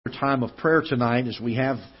time of prayer tonight, as we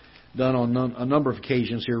have done on a number of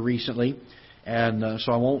occasions here recently. And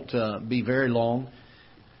so I won't be very long.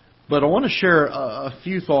 But I want to share a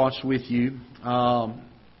few thoughts with you. I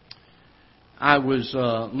was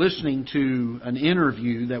listening to an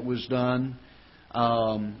interview that was done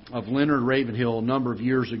of Leonard Ravenhill a number of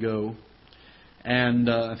years ago. And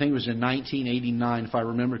I think it was in 1989, if I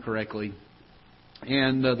remember correctly.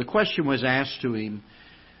 And the question was asked to him,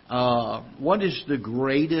 what is the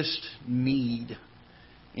greatest need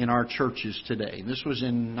in our churches today? This was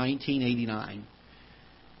in 1989.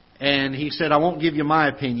 And he said, I won't give you my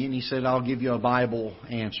opinion. He said, I'll give you a Bible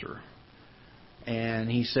answer.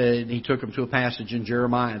 And he said, he took them to a passage in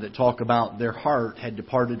Jeremiah that talked about their heart had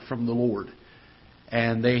departed from the Lord.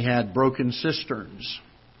 And they had broken cisterns.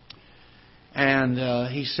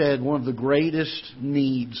 And he said, one of the greatest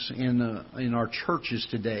needs in our churches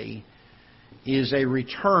today is a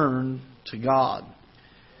return to God.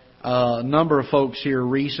 A number of folks here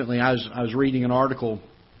recently, I was reading an article,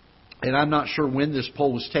 and I'm not sure when this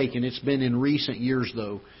poll was taken. It's been in recent years,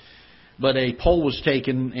 though. But a poll was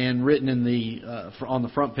taken and written in on the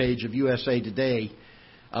front page of USA Today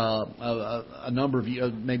a number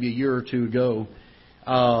of maybe a year or two ago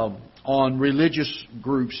on religious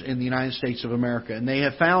groups in the United States of America. And they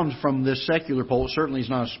have found from this secular poll, it certainly is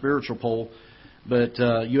not a spiritual poll, but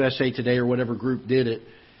USA Today or whatever group did it.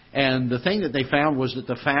 And the thing that they found was that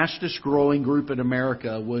the fastest growing group in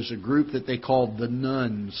America was a group that they called the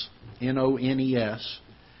Nones, N-O-N-E-S.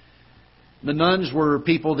 The Nones were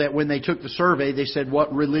people that when they took the survey, they said,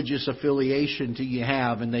 what religious affiliation do you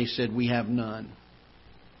have? And they said, we have none.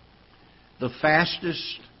 The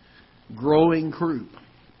fastest growing group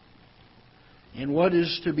in what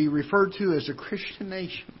is to be referred to as a Christian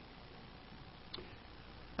nation.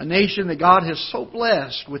 A nation that God has so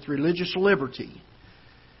blessed with religious liberty.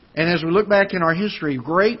 And as we look back in our history,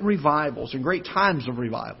 great revivals and great times of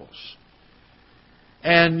revivals.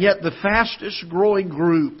 And yet the fastest growing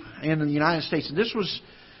group in the United States, and this was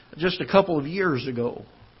just a couple of years ago.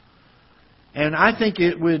 And I think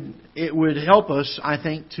it would help us,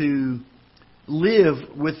 to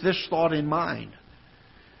live with this thought in mind.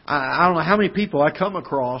 I don't know how many people I come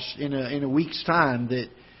across in a week's time that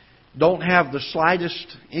don't have the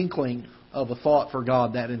slightest inkling of a thought for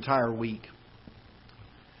God that entire week.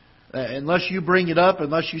 Unless you bring it up,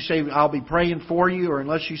 unless you say, I'll be praying for you, or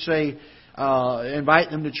unless you say, invite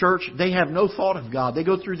them to church, they have no thought of God. They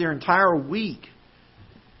go through their entire week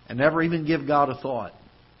and never even give God a thought.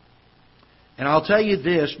 And I'll tell you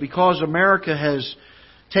this, because America has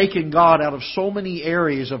taken God out of so many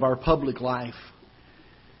areas of our public life,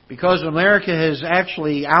 because America has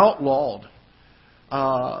actually outlawed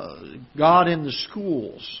God in the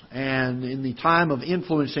schools and in the time of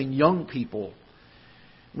influencing young people,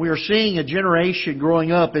 we are seeing a generation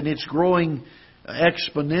growing up, and it's growing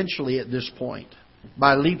exponentially at this point,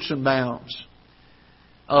 by leaps and bounds,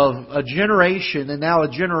 of a generation, and now a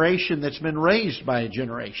generation that's been raised by a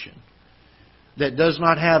generation that does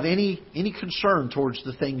not have any concern towards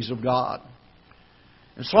the things of God.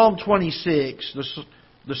 In Psalm 26,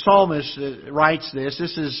 the psalmist writes this.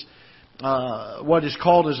 This is what is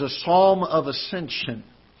called as a psalm of ascension.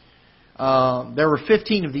 There were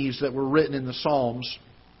 15 of these that were written in the Psalms,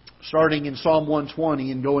 starting in Psalm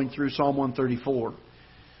 120 and going through Psalm 134.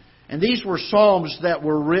 And these were psalms that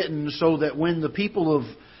were written so that when the people of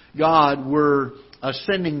God were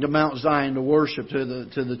ascending to Mount Zion to worship, to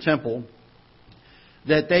the temple,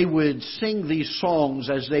 that they would sing these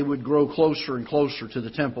songs as they would grow closer and closer to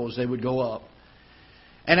the temple as they would go up.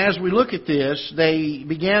 And as we look at this, they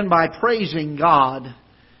began by praising God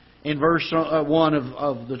in verse 1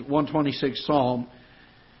 of the 126th Psalm.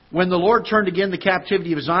 When the Lord turned again the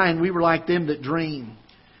captivity of Zion, we were like them that dream.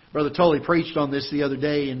 Brother Tully preached on this the other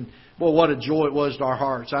day, and boy, what a joy it was to our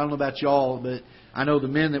hearts. I don't know about y'all, but I know the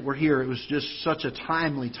men that were here, it was just such a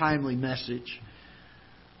timely message.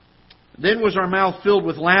 Then was our mouth filled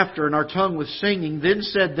with laughter and our tongue with singing. Then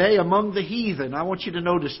said they among the heathen. I want you to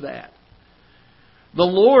notice that. The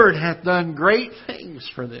Lord hath done great things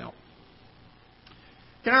for them.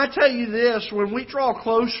 Can I tell you this? When we draw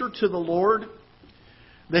closer to the Lord,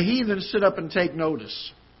 the heathen sit up and take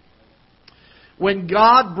notice. When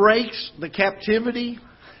God breaks the captivity,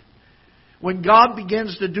 when God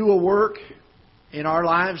begins to do a work in our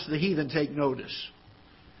lives, the heathen take notice.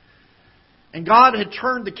 And God had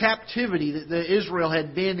turned the captivity that Israel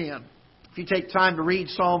had been in. If you take time to read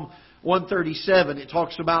Psalm 137, it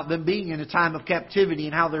talks about them being in a time of captivity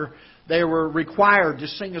and how they were required to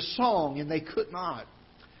sing a song and they could not.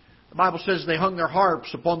 The Bible says they hung their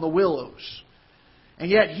harps upon the willows. And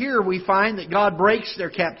yet here we find that God breaks their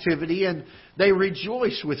captivity and they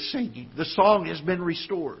rejoice with singing. The song has been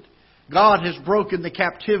restored. God has broken the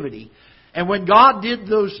captivity. And when God did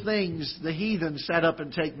those things, the heathen sat up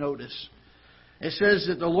and take notice. It says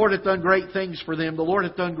that the Lord hath done great things for them. The Lord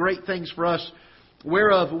hath done great things for us,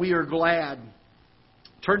 whereof we are glad.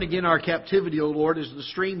 Turn again our captivity, O Lord, as the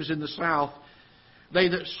streams in the south. They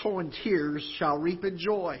that sow in tears shall reap in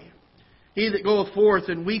joy. He that goeth forth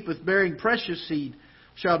and weepeth, bearing precious seed,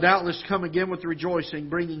 shall doubtless come again with rejoicing,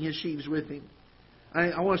 bringing his sheaves with him.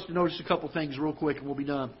 I want us to notice a couple things real quick and we'll be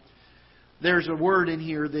done. There's a word in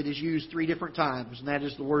here that is used 3 different times, and that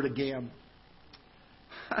is the word again.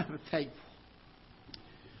 I'm thankful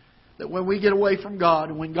that when we get away from God,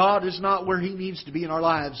 and when God is not where He needs to be in our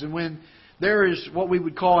lives, and when there is what we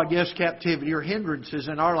would call, I guess, captivity or hindrances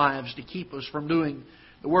in our lives to keep us from doing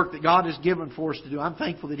the work that God has given for us to do, I'm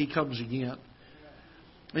thankful that He comes again.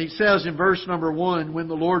 And He says in verse number 1, when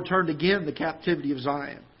the Lord turned again the captivity of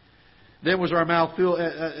Zion, then was our mouth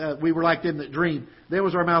filled, we were like them that dream. Then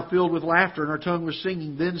was our mouth filled with laughter, and our tongue was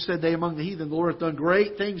singing. Then said they among the heathen, the Lord hath done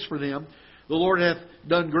great things for them. The Lord hath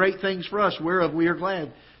done great things for us, whereof we are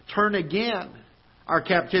glad. Turn again our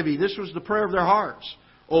captivity. This was the prayer of their hearts.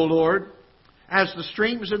 O Lord, as the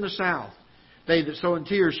streams in the south, they that sow in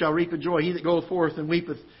tears shall reap in joy. He that goeth forth and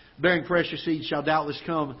weepeth, bearing precious seed, shall doubtless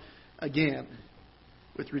come again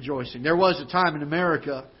with rejoicing. There was a time in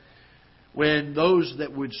America when those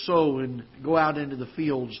that would sow and go out into the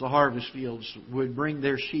fields, the harvest fields, would bring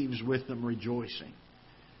their sheaves with them rejoicing.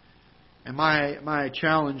 And my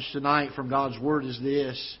challenge tonight from God's Word is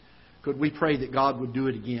this. Could we pray that God would do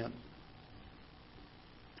it again?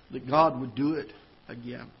 That God would do it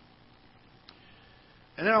again.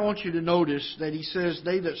 And then I want you to notice that He says,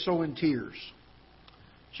 they that sow in tears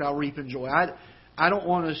shall reap in joy. I don't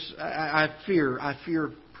want to... I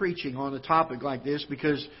fear preaching on a topic like this,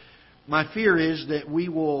 because my fear is that we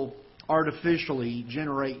will artificially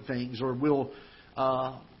generate things, or will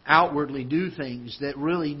outwardly do things that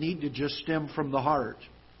really need to just stem from the heart.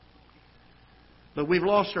 But we've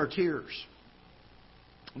lost our tears.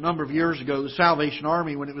 A number of years ago, the Salvation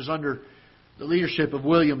Army, when it was under the leadership of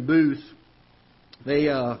William Booth, they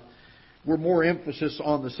were more emphasis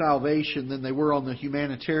on the salvation than they were on the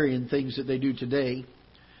humanitarian things that they do today.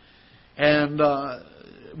 And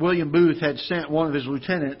William Booth had sent one of his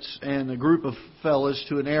lieutenants and a group of fellas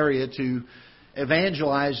to an area to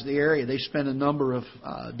evangelize the area. They spent a number of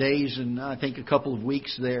days and I think a couple of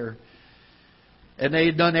weeks there. And they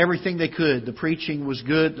had done everything they could. The preaching was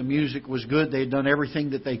good. The music was good. They had done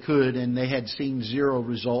everything that they could, and they had seen zero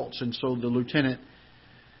results. And so the lieutenant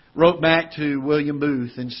wrote back to William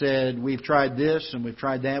Booth and said, we've tried this and we've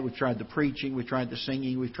tried that. We've tried the preaching. We've tried the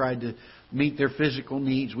singing. We've tried to meet their physical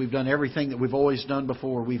needs. We've done everything that we've always done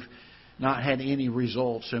before. We've not had any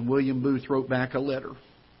results. And William Booth wrote back a letter.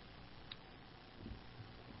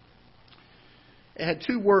 It had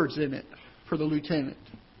 2 words in it for the lieutenant.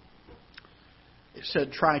 It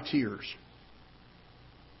said, try tears.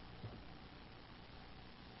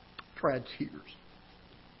 Try tears.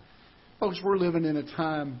 Folks, we're living in a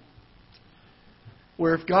time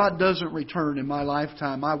where if God doesn't return in my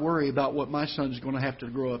lifetime, I worry about what my son's going to have to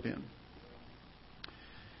grow up in.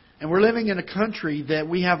 And we're living in a country that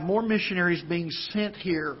we have more missionaries being sent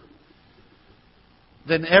here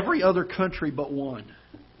than every other country but one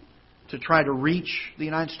to try to reach the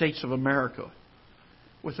United States of America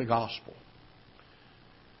with the gospel.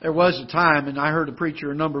 There was a time, and I heard a preacher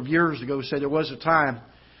a number of years ago say there was a time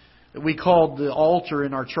that we called the altar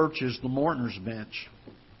in our churches the mourner's bench.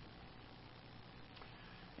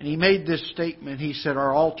 And he made this statement. He said,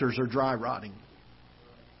 our altars are dry rotting.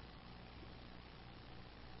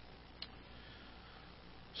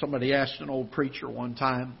 Somebody asked an old preacher one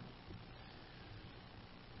time,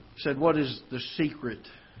 said, what is the secret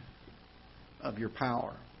of your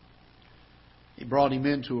power? He brought him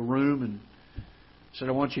into a room and said,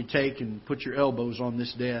 I want you to take and put your elbows on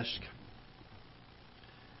this desk.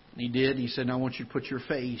 And he did. He said, now I want you to put your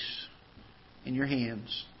face in your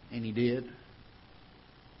hands. And he did.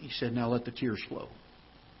 He said, now let the tears flow.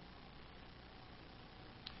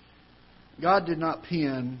 God did not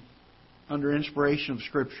pen, under inspiration of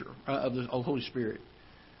Scripture, of the Holy Spirit,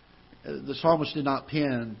 the psalmist did not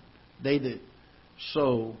pen, they that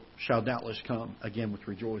sow shall doubtless come again with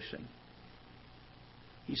rejoicing.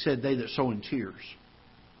 He said, they that sow in tears.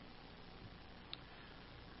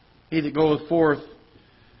 He that goeth forth,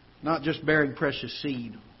 not just bearing precious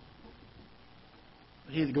seed,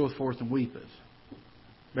 but he that goeth forth and weepeth,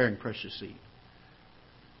 bearing precious seed.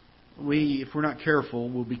 We, if we're not careful,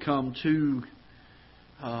 will become too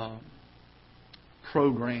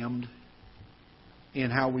programmed in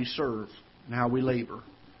how we serve and how we labor,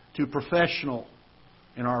 too professional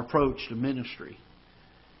in our approach to ministry.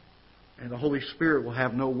 And the Holy Spirit will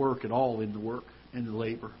have no work at all in the work, in the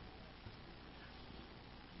labor.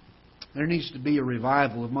 There needs to be a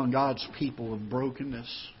revival among God's people of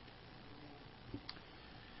brokenness.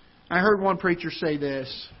 I heard one preacher say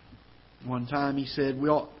this one time. He said, we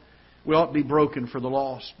ought to be broken for the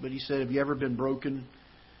lost. But he said, have you ever been broken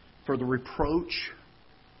for the reproach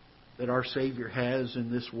that our Savior has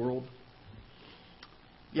in this world?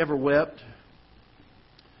 You ever wept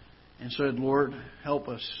and said, Lord, help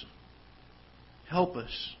us. Help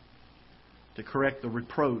us to correct the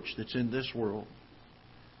reproach that's in this world.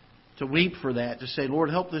 To weep for that. To say, Lord,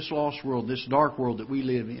 help this lost world, this dark world that we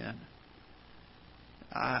live in.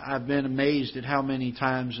 I've been amazed at how many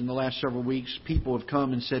times in the last several weeks people have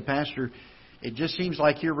come and said, Pastor, it just seems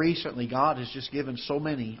like here recently God has just given so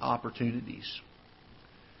many opportunities.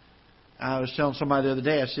 I was telling somebody the other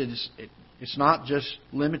day, I said, it's not just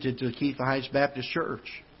limited to the Ketha Heights Baptist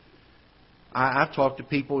Church. I've talked to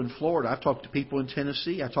people in Florida. I've talked to people in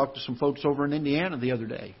Tennessee. I talked to some folks over in Indiana the other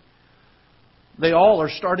day. They all are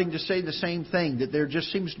starting to say the same thing, that there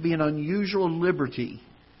just seems to be an unusual liberty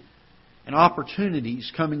and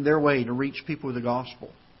opportunities coming their way to reach people with the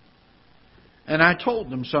gospel. And I told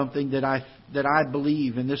them something that I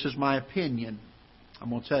believe, and this is my opinion. I'm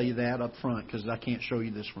going to tell you that up front because I can't show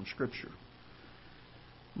you this from Scripture.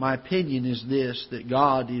 My opinion is this, that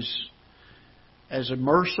God is, as a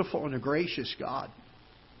merciful and a gracious God,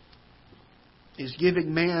 is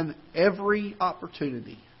giving man every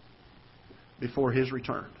opportunity before His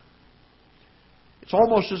return. It's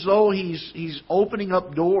almost as though He's opening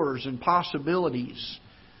up doors and possibilities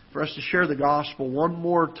for us to share the gospel one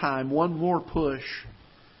more time, one more push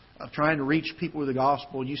of trying to reach people with the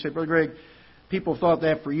gospel. And you say, Brother Greg, people have thought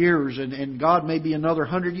that for years, and God may be another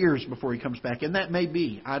 100 years before He comes back. And that may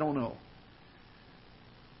be. I don't know.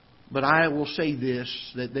 But I will say this,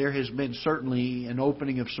 that there has been certainly an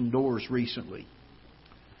opening of some doors recently.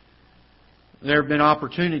 There have been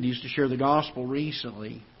opportunities to share the gospel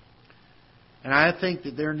recently. And I think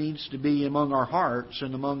that there needs to be among our hearts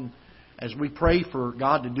and among, as we pray for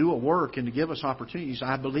God to do a work and to give us opportunities,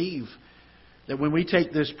 I believe that when we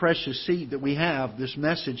take this precious seed that we have, this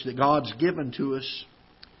message that God's given to us,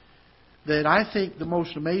 that I think the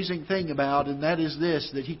most amazing thing about, and that is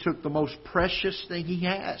this, that He took the most precious thing He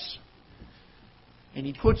has and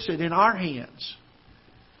He puts it in our hands.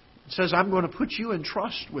 It says, I'm going to put you in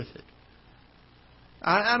trust with it.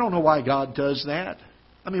 I don't know why God does that.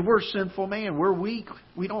 I mean, we're sinful man. We're weak.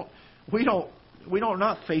 We're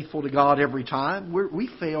not faithful to God every time. We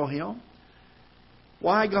fail Him.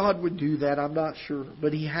 Why God would do that, I'm not sure,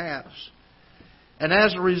 but He has. And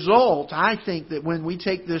as a result, I think that when we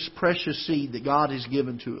take this precious seed that God has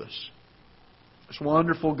given to us, this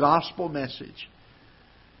wonderful gospel message.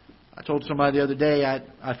 I told somebody the other day,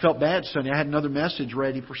 I felt bad Sunday. I had another message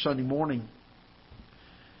ready for Sunday morning.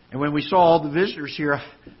 And when we saw all the visitors here,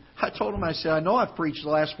 I told them, I said, I know I've preached the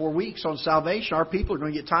last 4 weeks on salvation. Our people are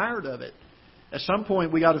going to get tired of it. At some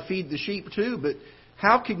point, we got to feed the sheep too. But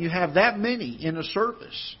how can you have that many in a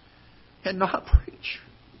service and not preach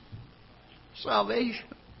salvation?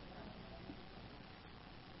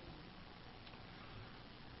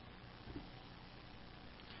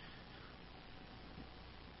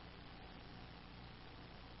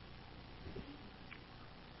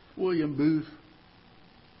 William Booth,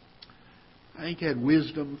 I think, had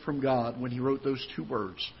wisdom from God when he wrote those 2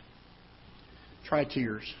 words. Try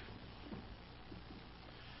tears.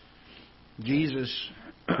 Jesus,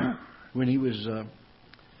 when He was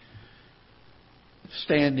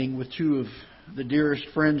standing with 2 of the dearest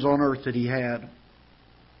friends on earth that He had,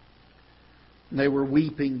 and they were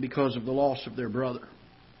weeping because of the loss of their brother.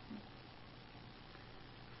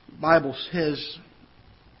 The Bible says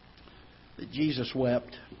that Jesus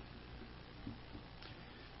wept.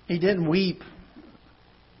 He didn't weep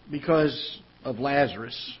because of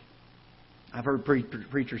Lazarus. I've heard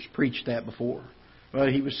preachers preach that before. Well,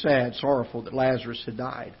 He was sad, sorrowful that Lazarus had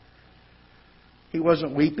died. He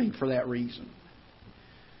wasn't weeping for that reason.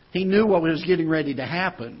 He knew what was getting ready to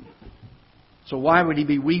happen. So why would He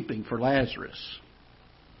be weeping for Lazarus?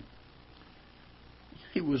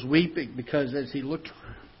 He was weeping because as He looked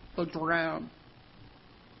around,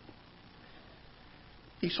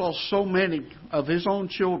 He saw so many of His own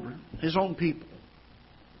children, His own people,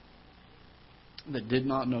 that did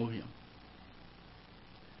not know Him.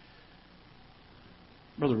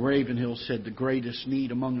 Brother Ravenhill said the greatest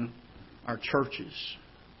need among our churches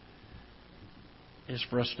is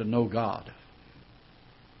for us to know God.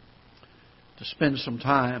 To spend some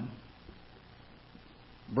time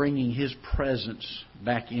bringing His presence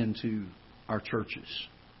back into our churches.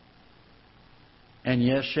 And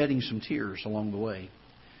yes, shedding some tears along the way.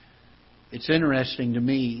 It's interesting to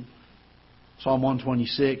me, Psalm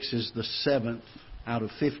 126 is the 7th out of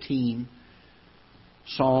 15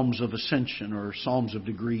 Psalms of Ascension, or Psalms of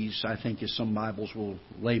Degrees, I think as some Bibles will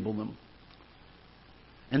label them.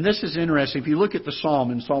 And this is interesting. If you look at the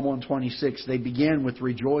Psalm in Psalm 126, they begin with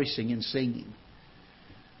rejoicing and singing.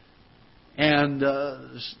 And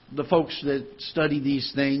the folks that study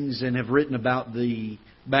these things and have written about the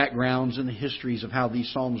backgrounds and the histories of how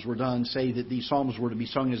these psalms were done say that these psalms were to be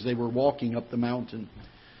sung as they were walking up the mountain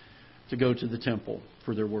to go to the temple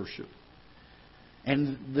for their worship.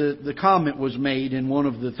 And the comment was made in one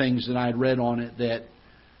of the things that I had read on it, that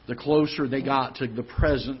the closer they got to the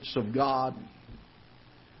presence of God,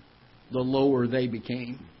 the lower they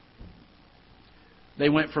became. They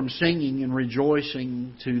went from singing and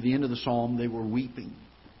rejoicing to the end of the psalm, they were weeping.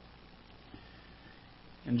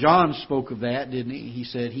 And John spoke of that, didn't he? He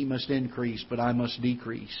said, He must increase, but I must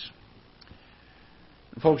decrease.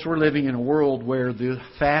 And folks, we're living in a world where the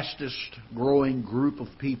fastest growing group of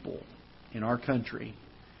people in our country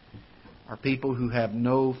are people who have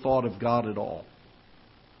no thought of God at all.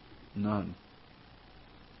 None.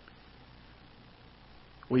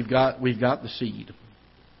 We've got the seed.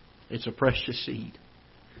 It's a precious seed.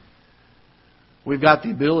 We've got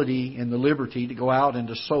the ability and the liberty to go out and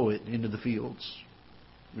to sow it into the fields.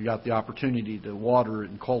 We've got the opportunity to water it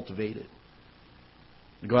and cultivate it,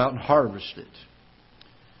 to go out and harvest it.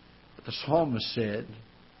 But the psalmist said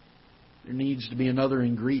there needs to be another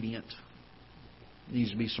ingredient. There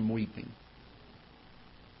needs to be some weeping.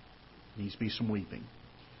 There needs to be some weeping.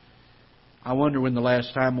 I wonder when the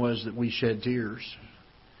last time was that we shed tears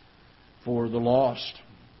for the lost.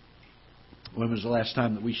 When was the last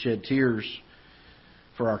time that we shed tears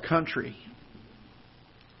for our country?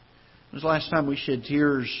 When was the last time we shed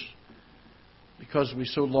tears because we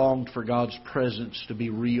so longed for God's presence to be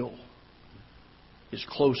real, His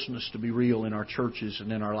closeness to be real in our churches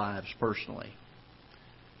and in our lives personally?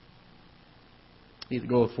 He that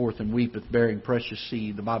goeth forth and weepeth, bearing precious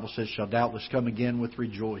seed, the Bible says, shall doubtless come again with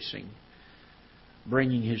rejoicing,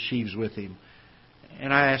 bringing his sheaves with him.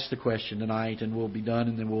 And I ask the question tonight, and we'll be done,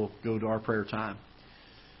 and then we'll go to our prayer time.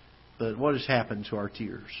 But what has happened to our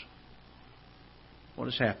tears? What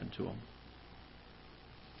has happened to them?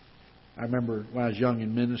 I remember when I was young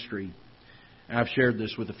in ministry, and I've shared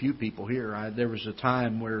this with a few people here, there was a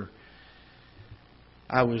time where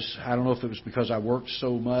I don't know if it was because I worked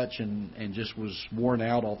so much and just was worn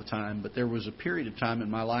out all the time, but there was a period of time in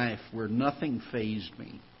my life where nothing fazed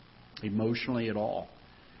me emotionally at all.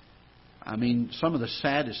 I mean, some of the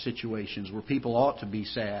saddest situations where people ought to be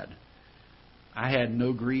sad, I had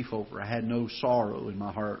no grief over. I had no sorrow in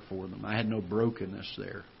my heart for them. I had no brokenness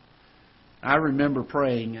there. I remember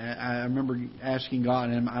praying. I remember asking God,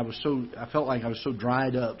 and I felt like I was so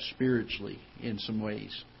dried up spiritually in some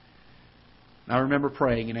ways. And I remember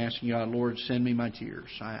praying and asking God, Lord, send me my tears.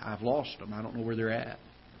 I've lost them. I don't know where they're at.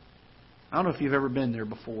 I don't know if you've ever been there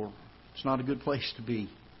before. It's not a good place to be.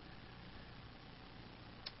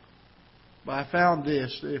 But I found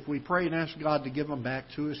this, that if we pray and ask God to give them back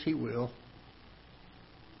to us, He will.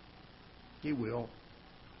 He will.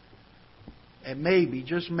 And maybe,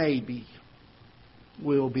 just maybe,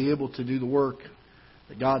 we'll be able to do the work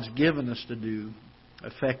that God's given us to do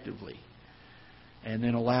effectively. And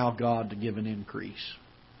then allow God to give an increase.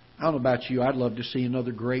 I don't know about you, I'd love to see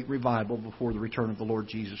another great revival before the return of the Lord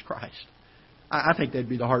Jesus Christ. I think that'd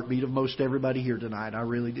be the heartbeat of most everybody here tonight. I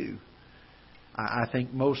really do. I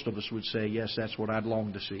think most of us would say, yes, that's what I'd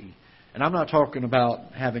long to see. And I'm not talking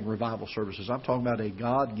about having revival services. I'm talking about a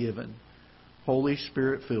God-given, Holy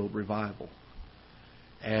Spirit-filled revival.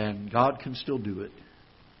 And God can still do it.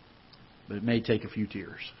 But it may take a few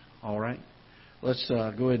tears. All right? Let's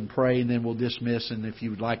go ahead and pray, and then we'll dismiss. And if you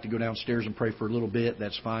would like to go downstairs and pray for a little bit,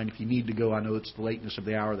 that's fine. If you need to go, I know it's the lateness of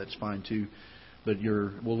the hour, that's fine too. But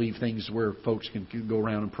we'll leave things where folks can go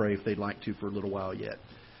around and pray if they'd like to for a little while yet.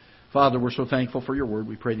 Father, we're so thankful for your word.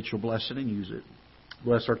 We pray that you'll bless it and use it.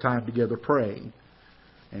 Bless our time together praying.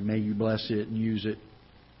 And may you bless it and use it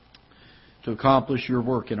to accomplish your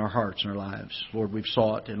work in our hearts and our lives. Lord, we've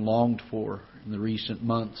sought and longed for in the recent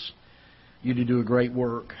months you to do a great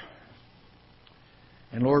work.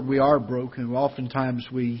 And Lord, we are broken. Oftentimes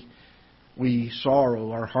we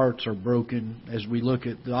sorrow. Our hearts are broken as we look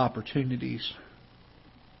at the opportunities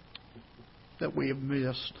that we have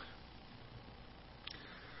missed.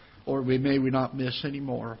 Lord, may we not miss any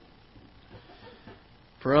more.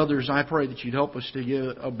 For others, I pray that you'd help us to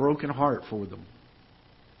get a broken heart for them.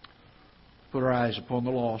 put our eyes upon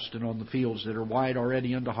the lost and on the fields that are white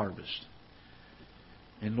already unto harvest.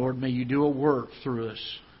 And Lord, may You do a work through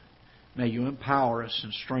us. May You empower us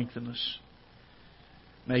and strengthen us.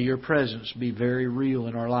 May Your presence be very real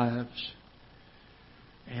in our lives.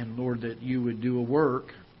 And Lord, that You would do a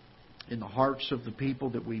work in the hearts of the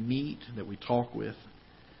people that we meet, that we talk with.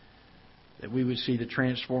 That we would see the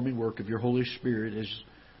transforming work of Your Holy Spirit as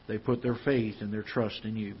they put their faith and their trust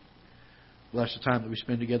in You. Bless the time that we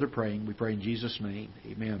spend together praying. We pray in Jesus' name.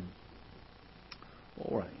 Amen.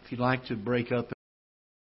 All right. If you'd like to break up